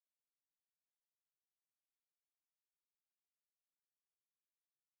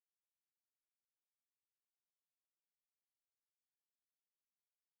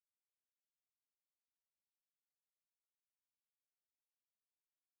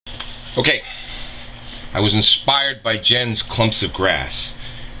Okay, I was inspired by Jen's clumps of grass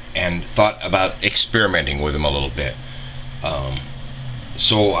and thought about experimenting with them a little bit.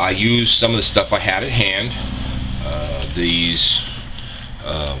 So I used some of the stuff I had at hand. These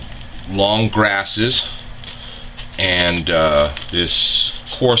long grasses and this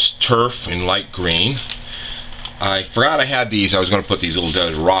coarse turf in light green. I forgot I had these. I was going to put these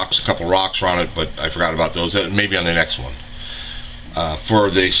little rocks, a couple rocks on it, but I forgot about those. Maybe on the next one. For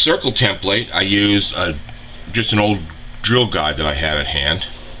the circle template, I used just an old drill guide that I had at hand,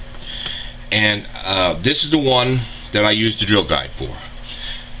 and this is the one that I used the drill guide for.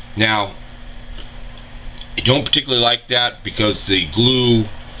 Now, I don't particularly like that because the glue,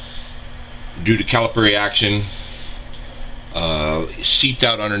 due to caliper reaction, seeped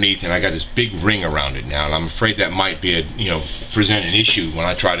out underneath, and I got this big ring around it now, and I'm afraid that might be present an issue when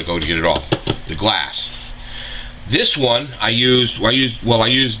I try to go to get it off the glass. This one I used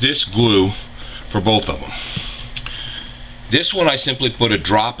this glue for both of them. This one I simply put a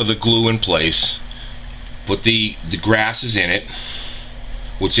drop of the glue in place, put the grasses in it,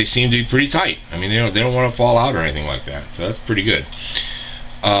 which they seem to be pretty tight. I mean, they don't want to fall out or anything like that, so that's pretty good.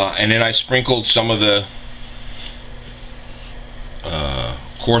 And then I sprinkled some of the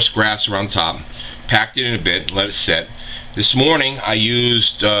coarse grass around the top, packed it in a bit, let it set. This morning I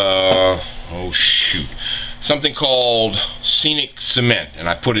used something called scenic cement, and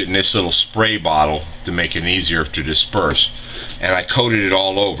I put it in this little spray bottle to make it easier to disperse, and I coated it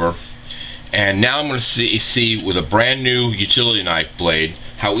all over. And now I'm going to see with a brand new utility knife blade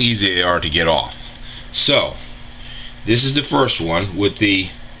how easy they are to get off. So this is the first one with the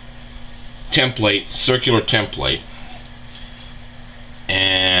template, circular template,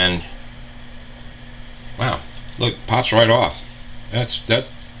 and wow, look, pops right off. That's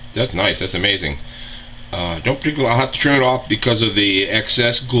nice. That's amazing. I'll have to trim it off because of the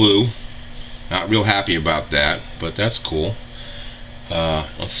excess glue. Not real happy about that, but that's cool.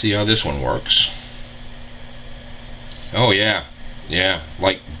 Let's see how this one works. Oh yeah,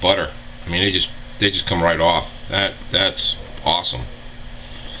 like butter. I mean, they just come right off. That's awesome.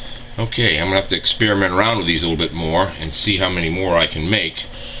 Okay, I'm gonna have to experiment around with these a little bit more and see how many more I can make,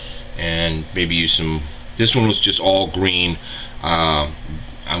 and maybe use some. This one was just all green.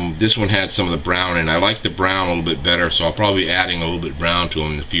 This one had some of the brown, and I like the brown a little bit better, so I'll probably be adding a little bit brown to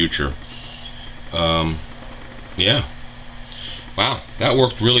them in the future. Yeah. Wow, that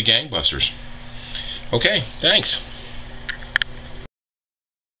worked really gangbusters. Okay, thanks.